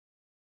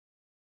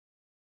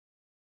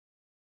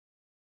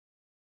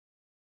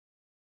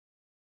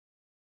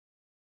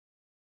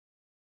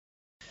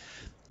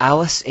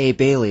Alice A.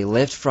 Bailey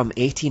lived from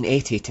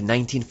 1880 to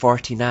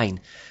 1949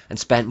 and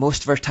spent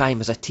most of her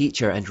time as a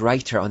teacher and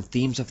writer on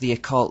themes of the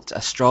occult,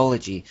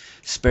 astrology,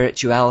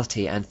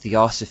 spirituality, and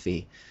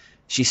theosophy.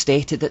 She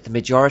stated that the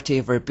majority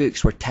of her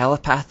books were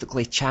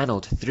telepathically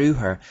channeled through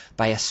her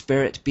by a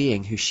spirit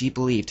being who she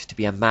believed to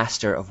be a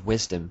master of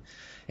wisdom.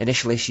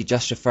 Initially she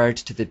just referred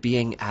to the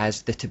being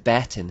as the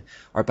Tibetan,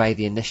 or by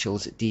the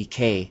initials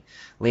DK.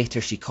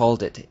 Later she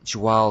called it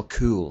Djwhal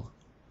Khul.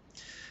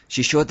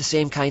 She showed the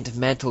same kind of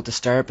mental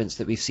disturbance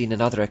that we've seen in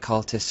other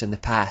occultists in the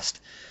past.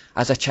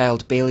 As a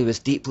child, Bailey was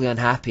deeply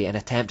unhappy and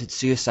attempted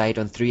suicide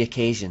on 3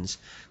 occasions,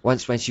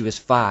 once when she was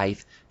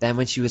 5, then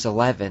when she was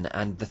 11,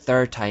 and the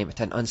third time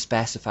at an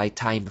unspecified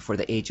time before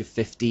the age of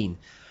 15.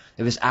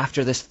 It was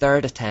after this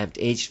third attempt,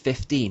 aged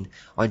 15,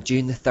 on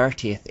June the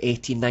 30th,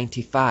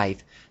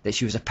 1895, that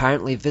she was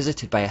apparently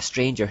visited by a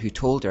stranger who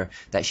told her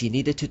that she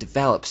needed to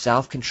develop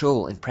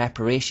self-control in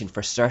preparation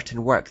for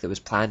certain work that was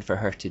planned for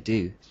her to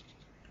do.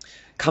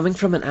 Coming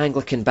from an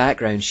Anglican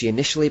background, she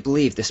initially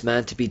believed this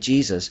man to be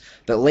Jesus,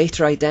 but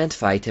later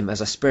identified him as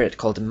a spirit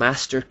called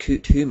Master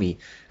Kuthumi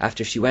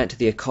after she went to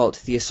the occult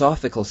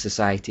Theosophical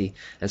Society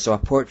and saw a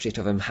portrait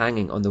of him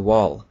hanging on the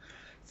wall.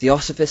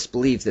 Theosophists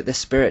believed that this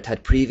spirit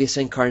had previous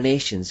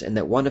incarnations and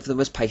that one of them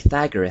was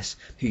Pythagoras,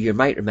 who you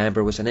might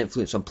remember was an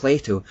influence on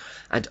Plato,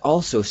 and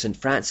also St.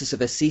 Francis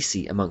of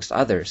Assisi, amongst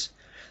others.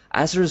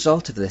 As a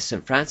result of this,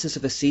 St. Francis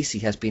of Assisi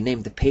has been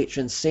named the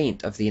patron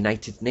saint of the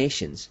United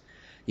Nations.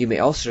 You may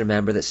also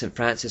remember that St.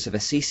 Francis of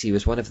Assisi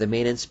was one of the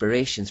main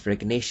inspirations for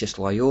Ignatius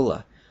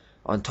Loyola.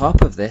 On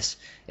top of this,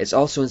 it's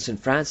also in St.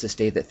 Francis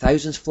Day that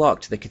thousands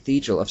flock to the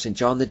Cathedral of St.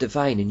 John the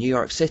Divine in New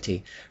York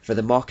City for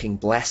the mocking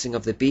Blessing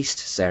of the Beast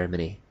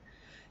ceremony.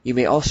 You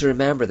may also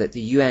remember that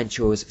the UN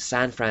chose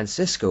San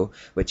Francisco,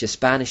 which is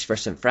Spanish for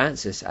St.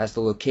 Francis, as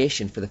the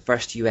location for the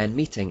first UN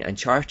meeting and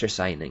charter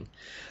signing.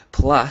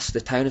 Plus, the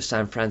town of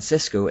San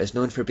Francisco is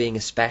known for being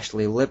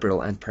especially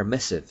liberal and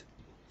permissive.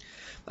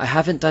 I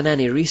haven't done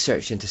any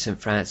research into St.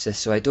 Francis,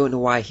 so I don't know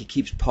why he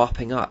keeps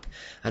popping up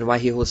and why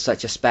he holds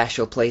such a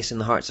special place in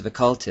the hearts of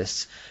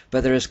occultists,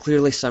 but there is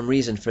clearly some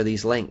reason for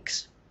these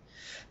links.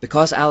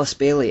 Because Alice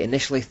Bailey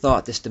initially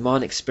thought this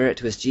demonic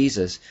spirit was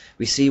Jesus,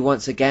 we see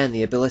once again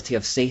the ability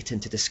of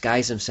Satan to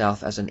disguise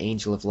himself as an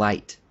angel of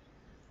light.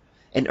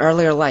 In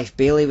earlier life,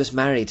 Bailey was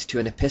married to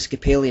an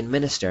Episcopalian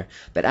minister,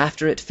 but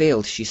after it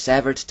failed, she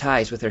severed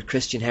ties with her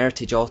Christian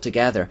heritage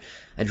altogether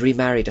and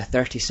remarried a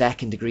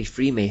 32nd-degree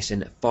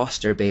Freemason,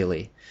 Foster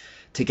Bailey.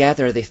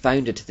 Together, they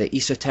founded the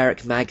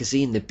esoteric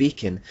magazine The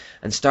Beacon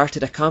and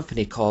started a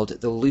company called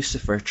the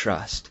Lucifer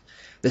Trust.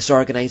 This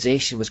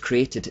organization was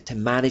created to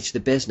manage the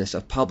business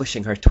of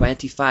publishing her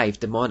 25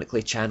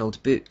 demonically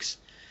channeled books.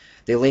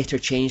 They later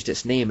changed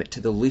its name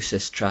to the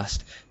Lucis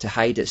Trust to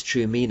hide its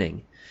true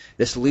meaning.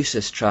 This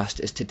Lucis Trust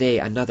is today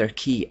another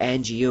key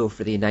NGO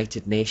for the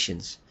United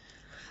Nations.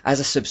 As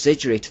a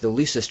subsidiary to the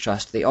Lucis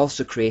Trust, they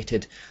also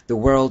created the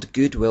World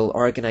Goodwill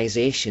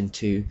Organization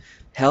to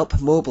help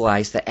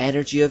mobilize the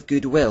energy of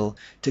goodwill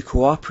to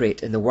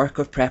cooperate in the work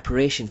of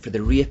preparation for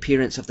the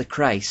reappearance of the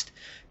Christ,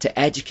 to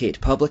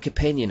educate public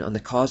opinion on the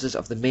causes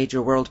of the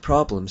major world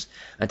problems,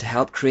 and to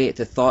help create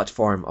the thought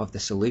form of the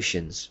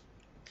solutions.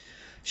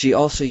 She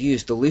also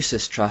used the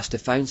Lucis Trust to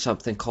found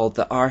something called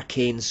the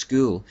Arcane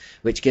School,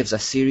 which gives a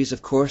series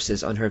of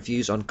courses on her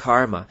views on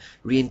karma,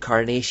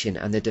 reincarnation,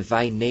 and the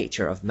divine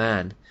nature of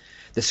man.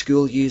 The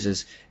school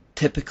uses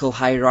typical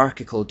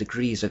hierarchical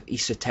degrees of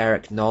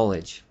esoteric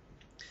knowledge.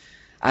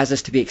 As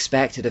is to be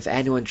expected of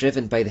anyone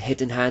driven by the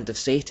hidden hand of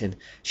Satan,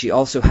 she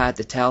also had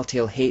the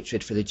telltale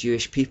hatred for the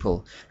Jewish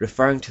people,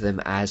 referring to them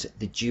as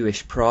the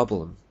Jewish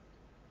problem.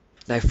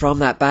 Now from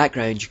that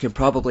background you can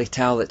probably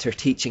tell that her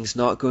teaching's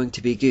not going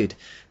to be good,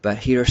 but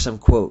here are some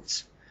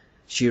quotes.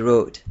 She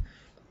wrote,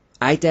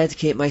 "I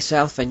dedicate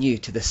myself anew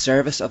to the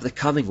service of the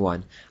coming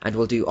one, and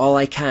will do all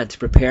I can to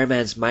prepare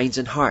men's minds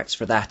and hearts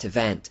for that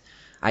event.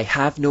 I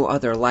have no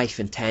other life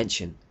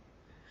intention."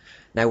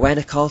 Now when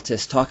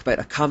occultists talk about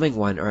a coming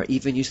one, or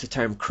even use the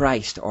term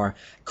Christ or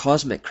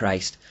cosmic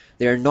Christ,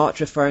 they are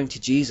not referring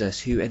to Jesus,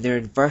 who in their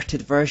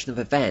inverted version of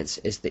events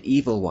is the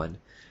evil one.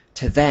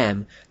 To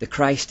them, the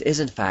Christ is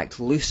in fact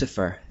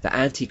Lucifer, the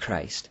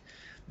Antichrist.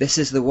 This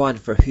is the one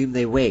for whom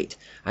they wait,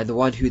 and the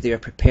one who they are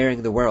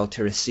preparing the world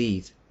to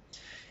receive.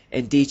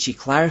 Indeed, she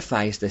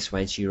clarifies this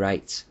when she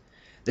writes,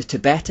 "The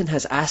Tibetan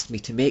has asked me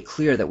to make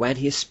clear that when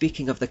he is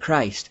speaking of the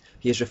Christ,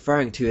 he is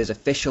referring to his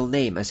official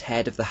name as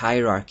head of the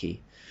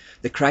hierarchy.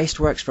 The Christ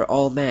works for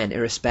all men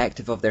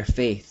irrespective of their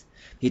faith.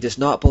 He does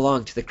not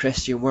belong to the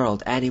Christian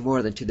world any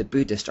more than to the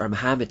Buddhist or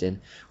Mohammedan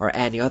or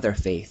any other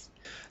faith.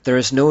 There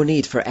is no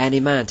need for any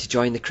man to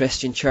join the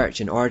Christian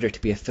church in order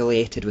to be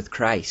affiliated with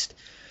Christ.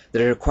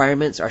 The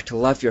requirements are to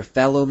love your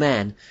fellow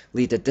men,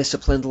 lead a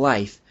disciplined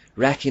life,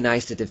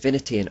 recognize the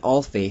divinity in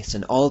all faiths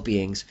and all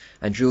beings,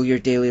 and rule your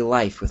daily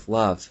life with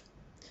love."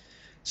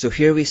 So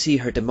here we see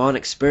her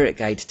demonic spirit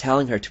guide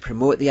telling her to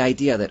promote the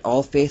idea that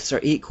all faiths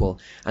are equal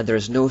and there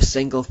is no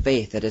single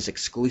faith that is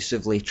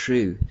exclusively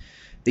true.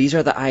 These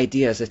are the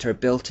ideas that are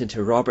built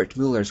into Robert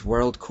Muller's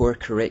World Core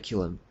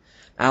curriculum.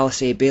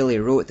 Alice A. Bailey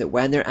wrote that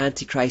when their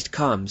Antichrist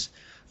comes,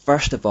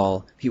 first of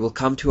all, he will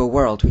come to a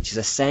world which is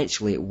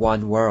essentially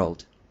one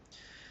world.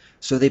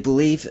 So they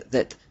believe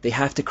that they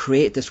have to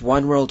create this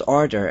one world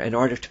order in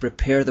order to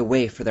prepare the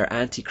way for their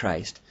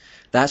Antichrist.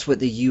 That's what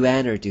the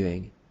UN are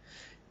doing.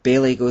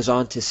 Bailey goes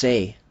on to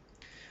say,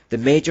 "The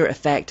major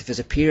effect of his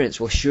appearance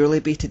will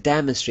surely be to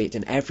demonstrate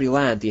in every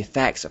land the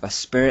effects of a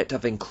spirit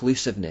of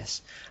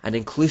inclusiveness, an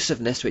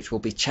inclusiveness which will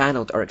be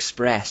channeled or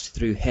expressed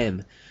through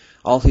him.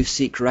 All who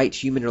seek right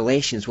human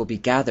relations will be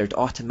gathered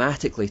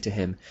automatically to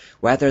him,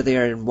 whether they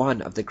are in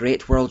one of the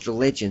great world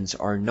religions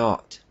or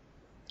not."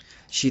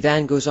 She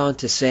then goes on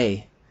to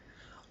say,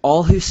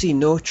 "All who see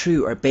no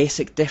true or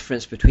basic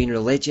difference between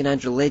religion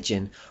and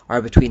religion,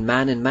 or between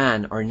man and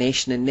man, or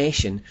nation and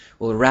nation,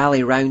 will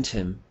rally round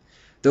him.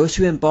 Those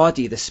who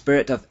embody the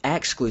spirit of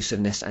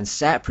exclusiveness and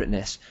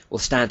separateness will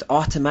stand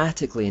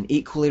automatically and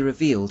equally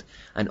revealed,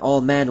 and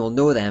all men will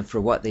know them for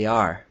what they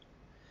are."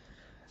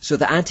 So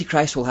the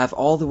Antichrist will have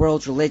all the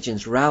world's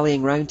religions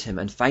rallying round him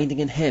and finding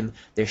in him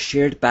their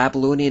shared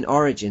Babylonian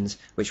origins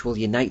which will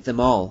unite them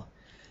all.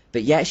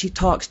 But yet she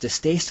talks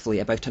distastefully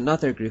about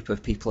another group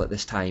of people at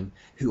this time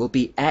who will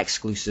be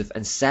exclusive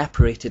and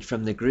separated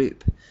from the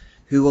group.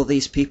 Who will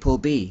these people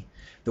be?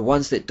 The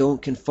ones that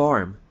don't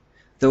conform.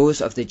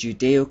 Those of the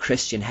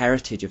Judeo-Christian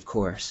heritage, of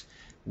course.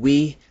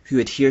 We who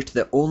adhere to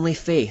the only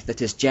faith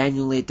that is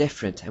genuinely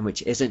different and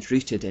which isn't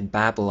rooted in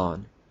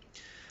Babylon.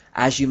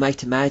 As you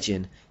might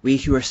imagine, we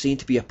who are seen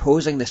to be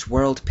opposing this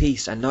world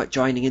peace and not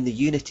joining in the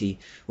unity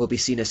will be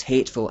seen as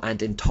hateful and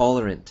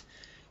intolerant.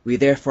 We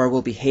therefore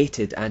will be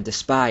hated and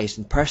despised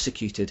and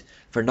persecuted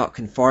for not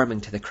conforming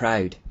to the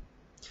crowd.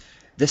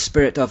 This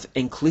spirit of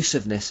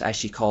inclusiveness, as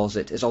she calls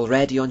it, is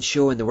already on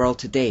show in the world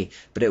today,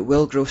 but it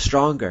will grow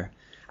stronger.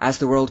 As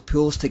the world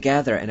pools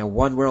together in a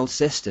one-world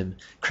system,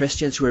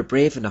 Christians who are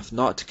brave enough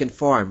not to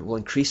conform will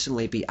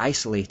increasingly be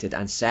isolated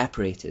and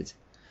separated.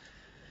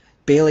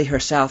 Bailey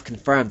herself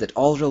confirmed that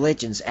all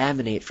religions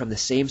emanate from the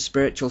same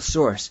spiritual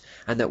source,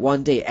 and that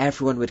one day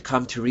everyone would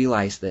come to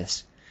realize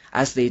this.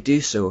 As they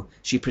do so,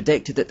 she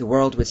predicted that the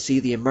world would see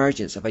the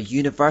emergence of a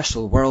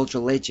universal world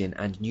religion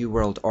and new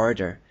world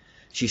order.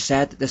 She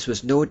said that this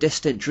was no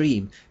distant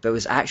dream, but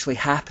was actually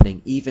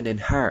happening even in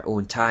her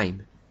own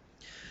time.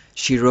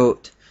 She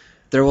wrote,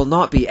 "There will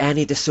not be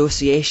any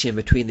dissociation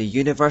between the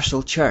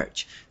universal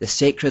church, the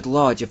sacred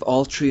lodge of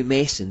all true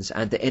Masons,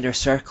 and the inner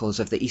circles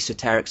of the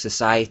esoteric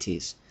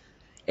societies.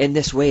 In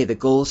this way the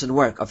goals and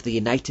work of the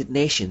United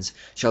Nations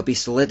shall be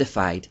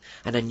solidified,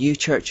 and a new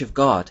Church of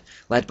God,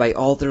 led by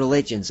all the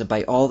religions and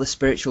by all the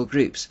spiritual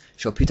groups,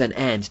 shall put an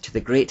end to the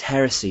great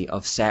heresy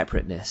of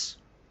separateness.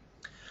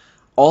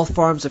 All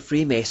forms of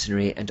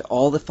Freemasonry and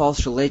all the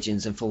false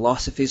religions and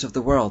philosophies of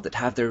the world that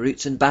have their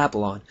roots in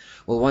Babylon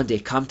will one day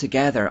come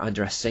together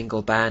under a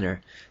single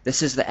banner.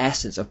 This is the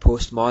essence of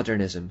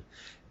postmodernism.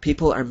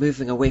 People are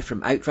moving away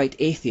from outright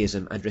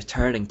atheism and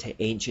returning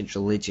to ancient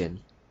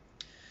religion."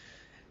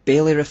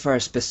 Bailey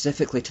refers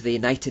specifically to the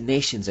United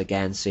Nations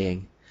again,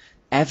 saying,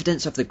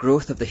 "Evidence of the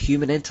growth of the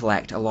human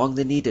intellect along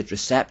the needed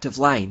receptive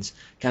lines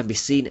can be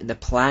seen in the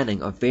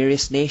planning of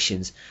various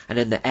nations and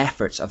in the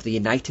efforts of the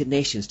United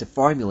Nations to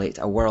formulate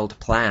a world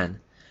plan.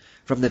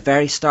 From the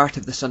very start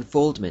of this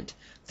unfoldment,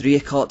 3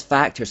 occult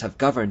factors have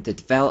governed the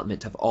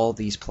development of all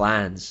these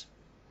plans."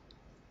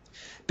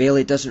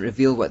 Bailey doesn't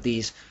reveal what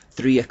these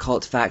 3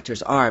 occult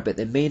factors are, but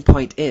the main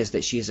point is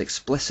that she is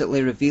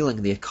explicitly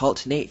revealing the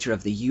occult nature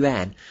of the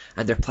UN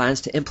and their plans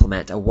to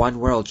implement a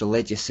one-world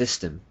religious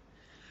system.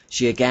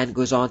 She again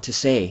goes on to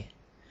say,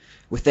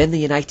 "Within the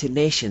United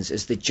Nations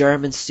is the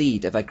German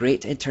seed of a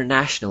great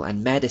international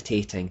and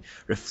meditating,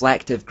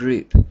 reflective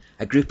group,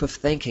 a group of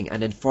thinking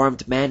and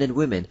informed men and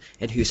women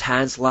in whose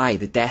hands lie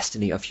the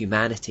destiny of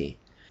humanity.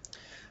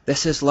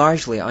 This is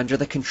largely under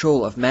the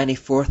control of many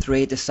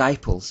fourth-ray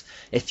disciples,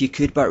 if you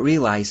could but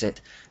realize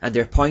it, and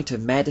their point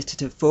of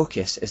meditative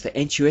focus is the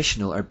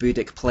intuitional or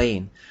Buddhic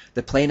plane,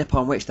 the plane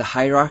upon which the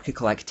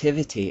hierarchical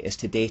activity is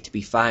today to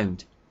be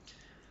found."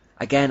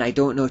 Again, I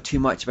don't know too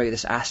much about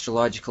this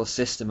astrological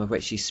system of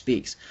which she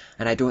speaks,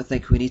 and I don't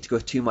think we need to go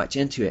too much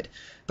into it,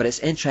 but it's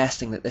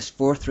interesting that this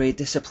fourth-ray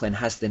discipline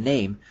has the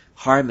name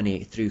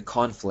Harmony Through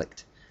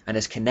Conflict, and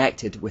is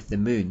connected with the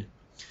moon.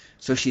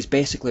 So she's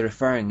basically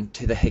referring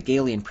to the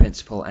Hegelian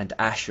principle and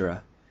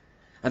Ashura.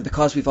 And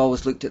because we've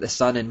always looked at the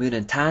sun and moon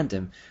in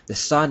tandem, the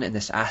sun in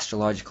this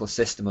astrological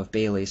system of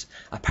Bailey's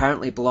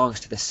apparently belongs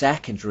to the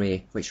second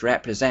ray, which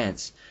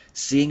represents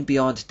seeing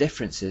beyond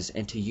differences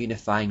into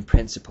unifying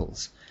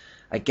principles.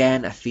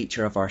 Again, a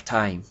feature of our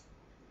time.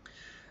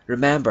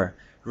 Remember,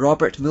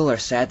 Robert Mueller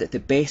said that the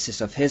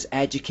basis of his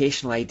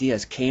educational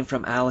ideas came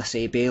from Alice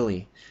A.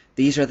 Bailey.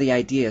 These are the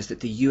ideas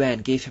that the UN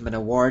gave him an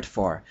award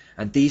for,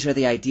 and these are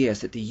the ideas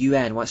that the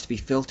UN wants to be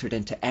filtered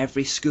into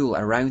every school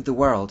around the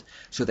world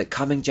so that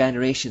coming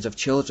generations of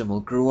children will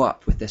grow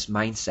up with this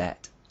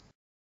mindset.